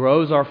 and He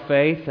grows our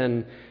faith,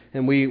 and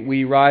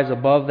we rise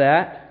above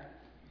that.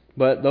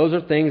 But those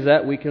are things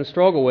that we can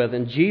struggle with.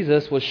 And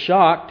Jesus was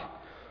shocked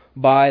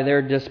by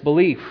their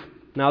disbelief.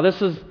 Now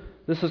this is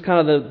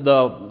kind of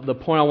the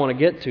point I want to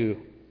get to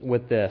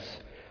with this.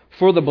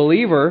 For the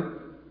believer,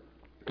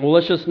 well,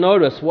 let's just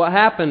notice what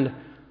happened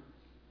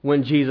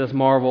when Jesus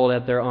marveled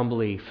at their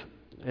unbelief.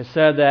 It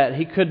said that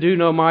He could do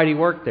no mighty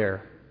work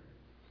there.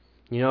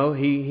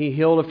 He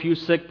healed a few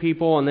sick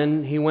people and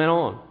then He went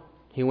on.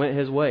 He went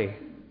His way.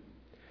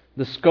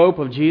 The scope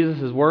of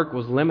Jesus' work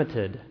was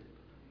limited.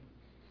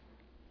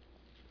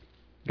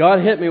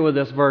 God hit me with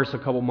this verse a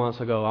couple months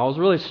ago. I was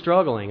really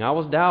struggling. I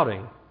was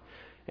doubting.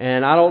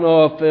 And I don't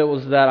know if it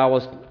was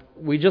that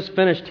we just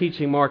finished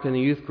teaching Mark in the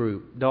youth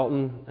group.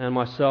 Dalton and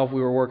myself,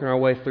 we were working our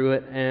way through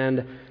it,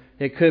 and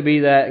it could be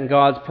that in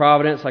God's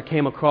providence I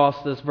came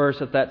across this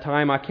verse at that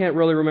time. I can't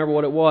really remember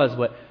what it was,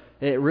 but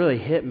it really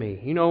hit me.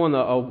 You know when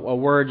a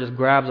word just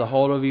grabs a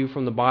hold of you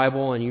from the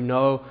Bible and you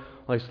know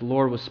like the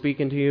Lord was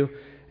speaking to you?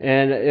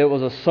 And it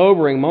was a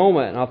sobering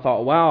moment, and I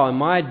thought, wow, in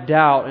my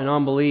doubt and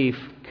unbelief,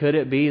 could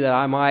it be that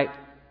I might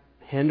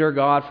hinder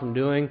God from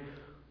doing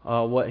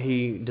what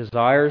He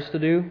desires to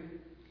do?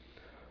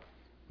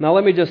 Now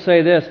let me just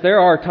say this. There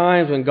are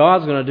times when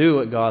God's going to do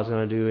what God's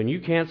going to do, and you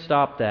can't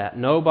stop that.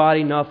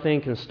 Nobody,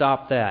 nothing can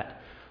stop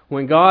that.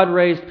 When God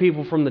raised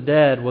people from the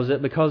dead, was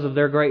it because of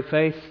their great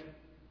faith?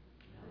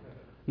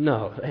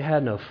 No, they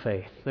had no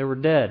faith. They were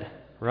dead,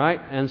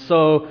 right? And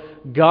so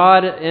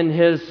God, in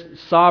His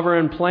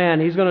sovereign plan,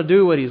 He's going to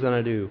do what He's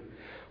going to do.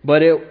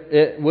 But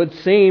it would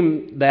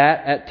seem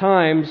that at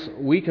times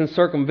we can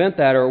circumvent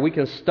that, or we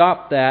can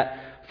stop that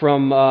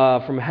from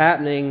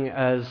happening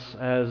as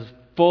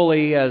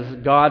fully as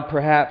God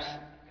perhaps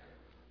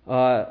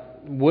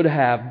would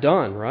have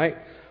done, right?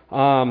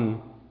 I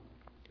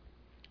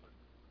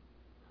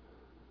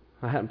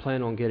hadn't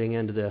planned on getting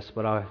into this,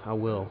 but I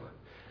will.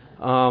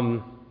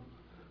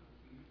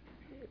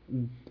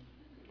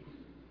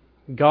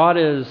 God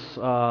is,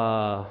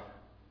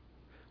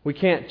 we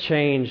can't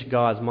change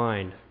God's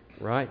mind,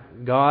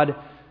 right? God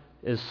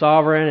is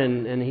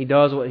sovereign and He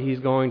does what He's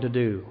going to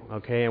do,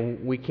 okay?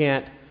 And we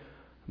can't,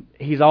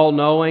 He's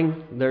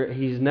all-knowing.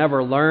 He's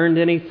never learned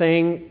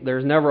anything.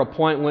 There's never a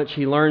point in which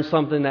He learns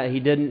something that He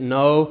didn't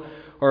know,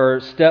 or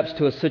steps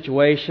to a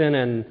situation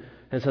and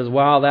says,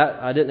 wow,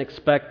 that I didn't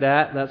expect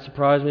that. That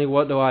surprised me.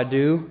 What do I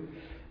do?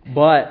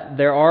 But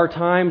there are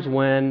times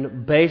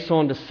when, based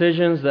on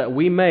decisions that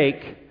we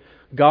make,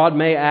 God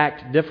may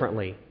act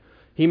differently.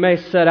 He may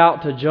set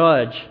out to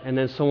judge, and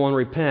then someone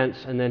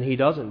repents, and then He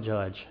doesn't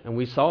judge. And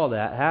we saw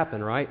that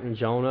happen, right, in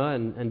Jonah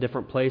and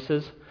different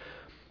places.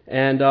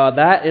 And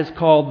that is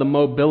called the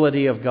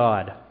mobility of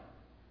God,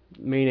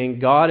 meaning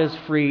God is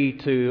free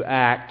to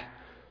act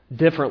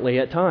differently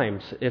at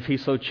times if He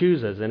so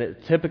chooses. And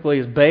it typically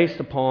is based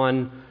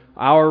upon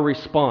our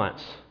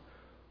response.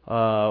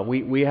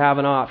 We have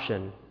an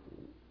option.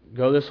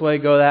 Go this way,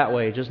 go that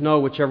way. Just know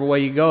whichever way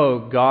you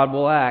go, God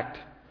will act.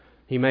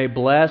 He may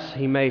bless,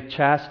 He may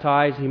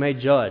chastise, He may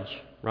judge,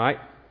 right?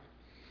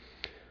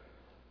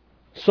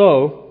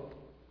 So,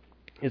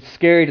 it's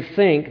scary to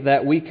think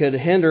that we could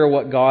hinder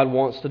what God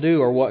wants to do,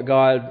 or what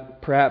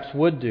God perhaps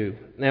would do.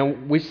 Now,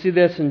 we see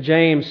this in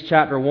James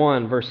chapter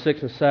 1, verse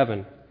 6 and 7.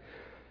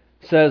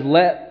 It says,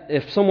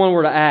 if someone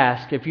were to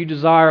ask, if you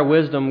desire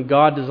wisdom,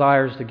 God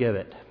desires to give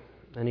it.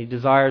 And He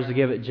desires to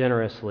give it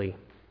generously.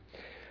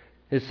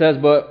 It says,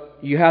 but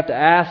you have to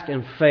ask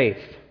in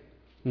faith,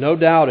 no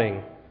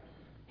doubting.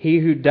 He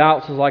who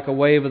doubts is like a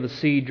wave of the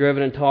sea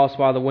driven and tossed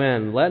by the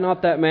wind. Let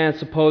not that man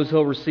suppose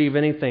he'll receive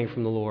anything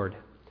from the Lord.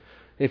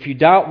 If you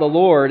doubt the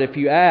Lord, if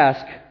you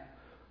ask,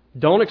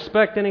 don't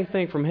expect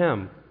anything from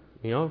Him.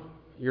 You know,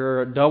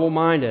 you're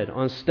double-minded,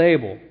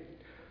 unstable.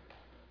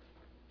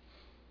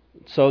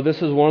 So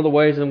this is one of the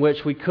ways in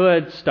which we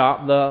could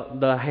stop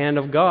the hand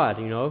of God,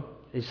 you know.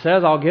 He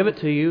says, I'll give it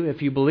to you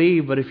if you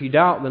believe, but if you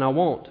doubt, then I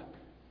won't.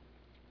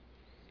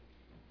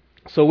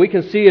 So we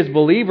can see as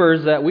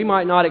believers that we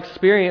might not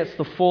experience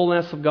the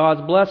fullness of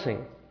God's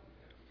blessing.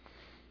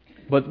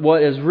 But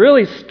what is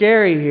really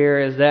scary here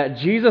is that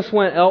Jesus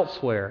went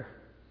elsewhere.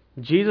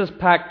 Jesus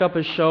packed up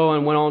His show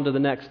and went on to the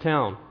next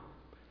town.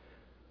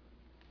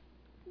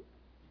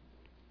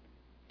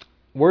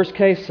 Worst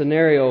case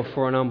scenario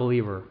for an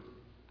unbeliever.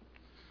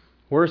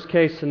 Worst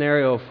case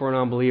scenario for an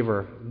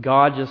unbeliever.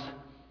 God just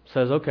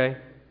says, okay,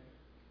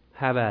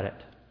 have at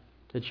it.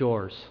 It's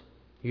yours.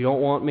 You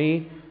don't want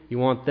me. You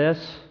want this.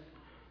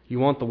 You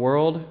want the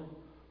world.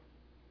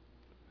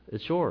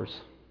 It's yours.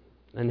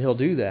 And He'll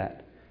do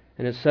that.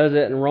 And it says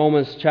it in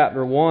Romans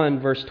chapter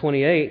 1, verse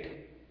 28.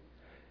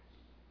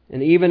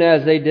 And even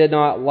as they did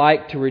not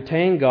like to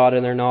retain God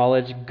in their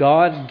knowledge,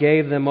 God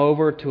gave them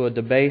over to a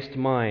debased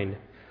mind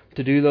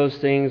to do those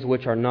things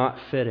which are not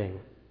fitting.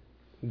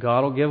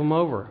 God will give them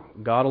over.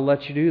 God will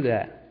let you do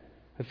that.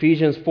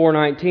 Ephesians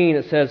 4:19,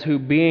 it says, who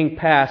being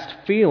past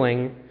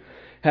feeling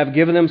have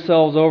given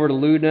themselves over to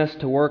lewdness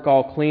to work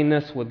all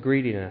cleanness with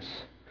greediness.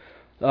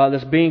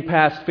 This being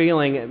past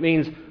feeling, it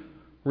means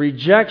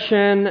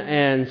rejection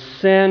and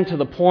sin to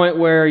the point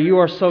where you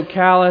are so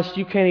calloused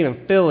you can't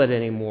even feel it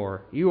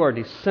anymore. You are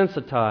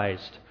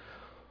desensitized.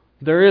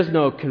 There is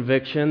no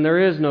conviction. There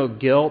is no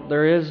guilt.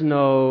 There is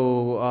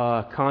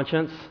no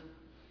conscience.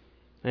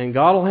 And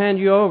God will hand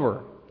you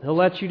over. He'll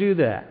let you do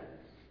that.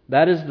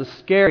 That is the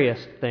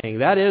scariest thing.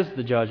 That is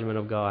the judgment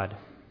of God.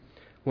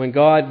 When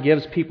God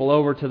gives people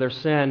over to their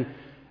sin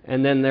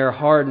and then they're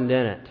hardened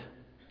in it.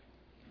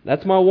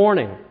 That's my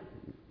warning.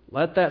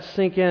 Let that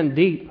sink in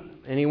deep.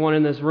 Anyone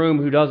in this room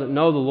who doesn't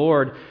know the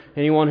Lord,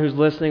 anyone who's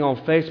listening on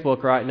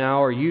Facebook right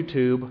now or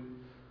YouTube,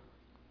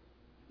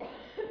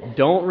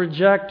 don't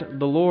reject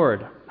the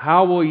Lord.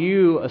 How will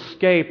you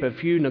escape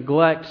if you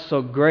neglect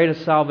so great a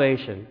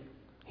salvation?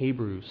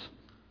 Hebrews.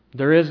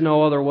 There is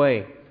no other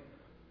way.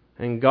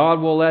 And God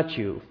will let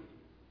you.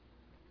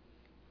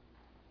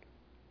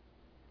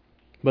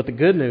 But the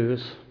good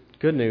news,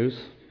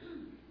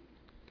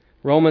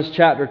 Romans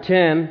chapter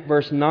 10,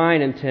 verse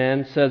 9 and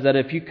 10 says that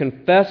if you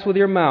confess with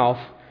your mouth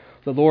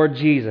the Lord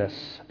Jesus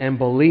and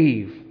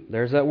believe,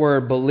 there's that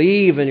word,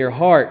 believe in your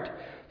heart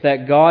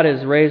that God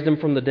has raised Him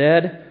from the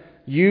dead,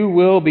 you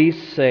will be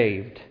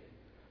saved.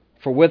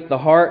 For with the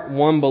heart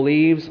one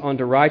believes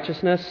unto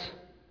righteousness,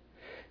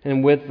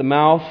 and with the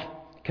mouth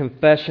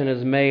confession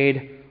is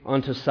made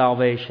unto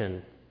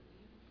salvation.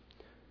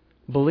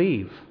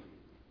 Believe.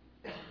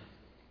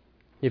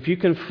 If you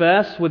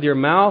confess with your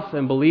mouth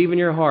and believe in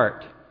your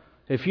heart,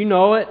 if you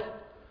know it,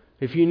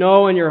 if you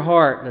know in your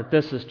heart that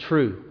this is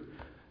true,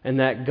 and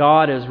that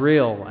God is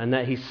real, and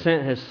that He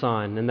sent His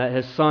Son, and that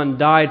His Son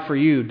died for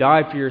you,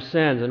 died for your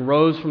sins, and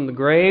rose from the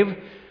grave,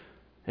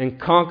 and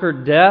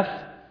conquered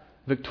death,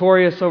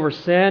 victorious over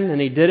sin,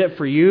 and He did it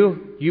for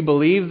you, you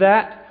believe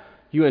that,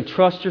 you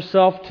entrust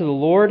yourself to the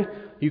Lord,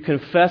 you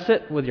confess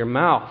it with your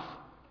mouth.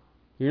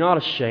 You're not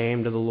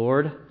ashamed of the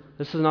Lord.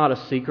 This is not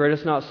a secret.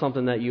 It's not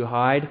something that you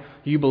hide.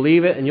 You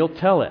believe it and you'll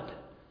tell it.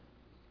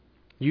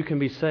 You can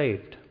be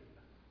saved.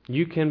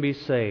 You can be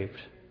saved.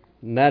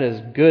 And that is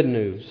good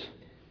news.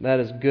 That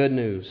is good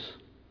news.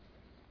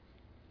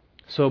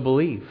 So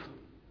believe.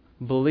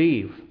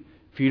 Believe.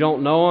 If you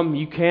don't know Him,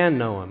 you can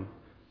know Him.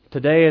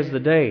 Today is the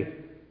day.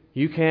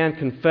 You can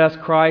confess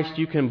Christ.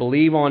 You can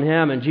believe on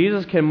Him. And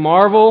Jesus can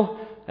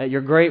marvel at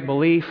your great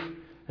belief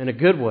in a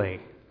good way.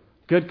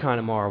 Good kind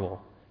of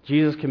marvel.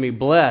 Jesus can be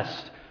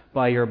blessed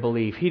by your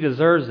belief. He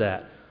deserves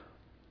that.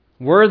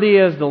 Worthy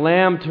is the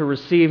Lamb to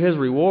receive His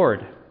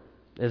reward.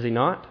 Is He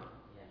not?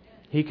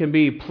 He can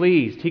be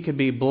pleased. He can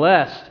be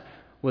blessed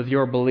with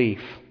your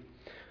belief.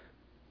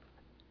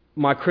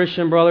 My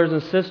Christian brothers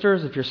and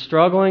sisters, if you're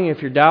struggling,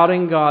 if you're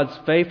doubting God's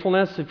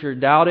faithfulness, if you're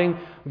doubting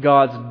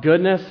God's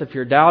goodness, if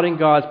you're doubting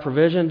God's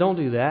provision, don't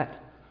do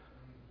that.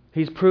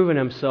 He's proven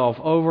Himself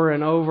over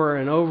and over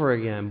and over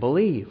again.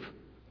 Believe.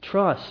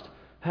 Trust.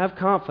 Have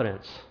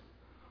confidence.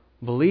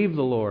 Believe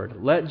the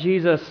Lord. Let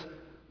Jesus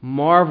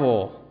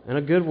marvel in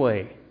a good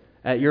way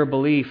at your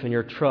belief and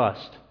your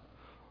trust.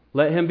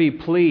 Let Him be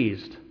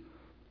pleased.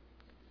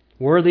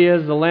 Worthy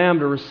is the Lamb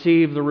to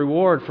receive the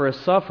reward for His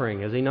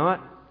suffering, is He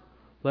not?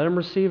 Let Him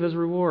receive His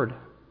reward.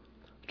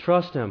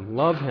 Trust Him,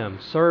 love Him,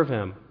 serve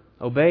Him,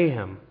 obey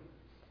Him.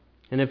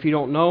 And if you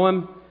don't know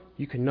Him,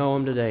 you can know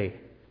Him today.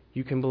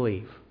 You can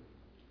believe.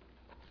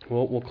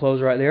 We'll close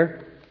right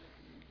there.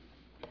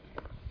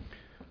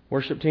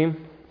 Worship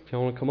team, if you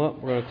want to come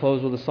up, we're going to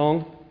close with a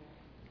song.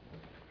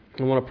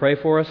 I want to pray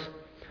for us.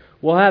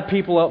 We'll have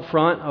people up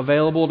front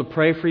available to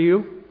pray for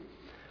you.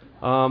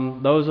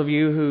 Those of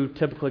you who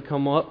typically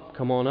come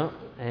on up.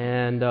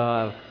 And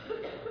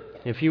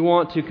if you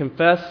want to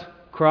confess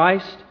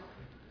Christ,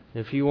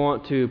 if you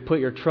want to put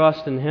your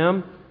trust in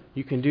Him,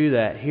 you can do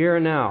that here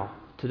and now.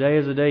 Today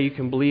is the day you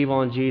can believe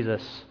on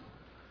Jesus.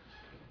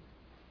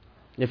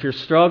 If you're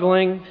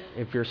struggling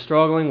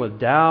with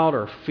doubt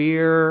or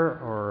fear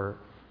or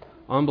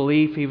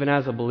unbelief, even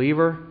as a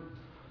believer,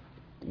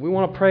 we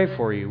want to pray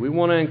for you. We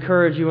want to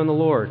encourage you in the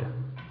Lord.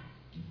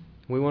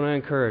 We want to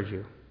encourage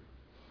you.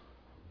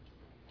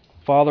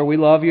 Father, we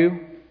love You.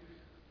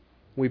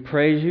 We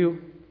praise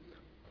You.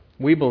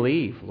 We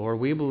believe, Lord,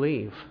 we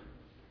believe.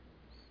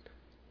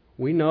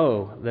 We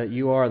know that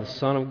You are the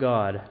Son of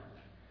God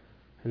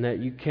and that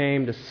You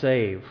came to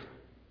save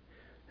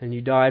and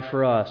You died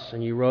for us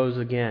and You rose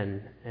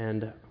again.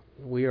 And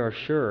we are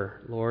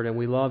sure, Lord, and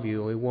we love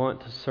You. We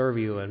want to serve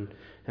You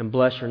and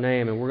bless Your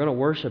name. And we're going to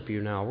worship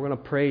You now. We're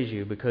going to praise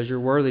You because You're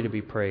worthy to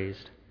be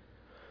praised.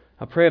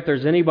 I pray if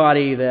there's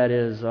anybody that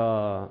is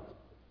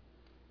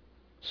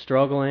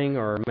struggling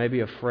or maybe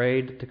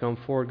afraid to come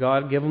forward,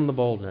 God, give them the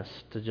boldness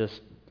to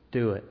just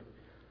do it,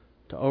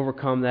 to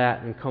overcome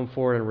that and come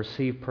forward and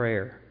receive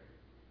prayer.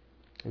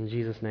 In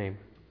Jesus' name,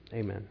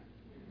 amen.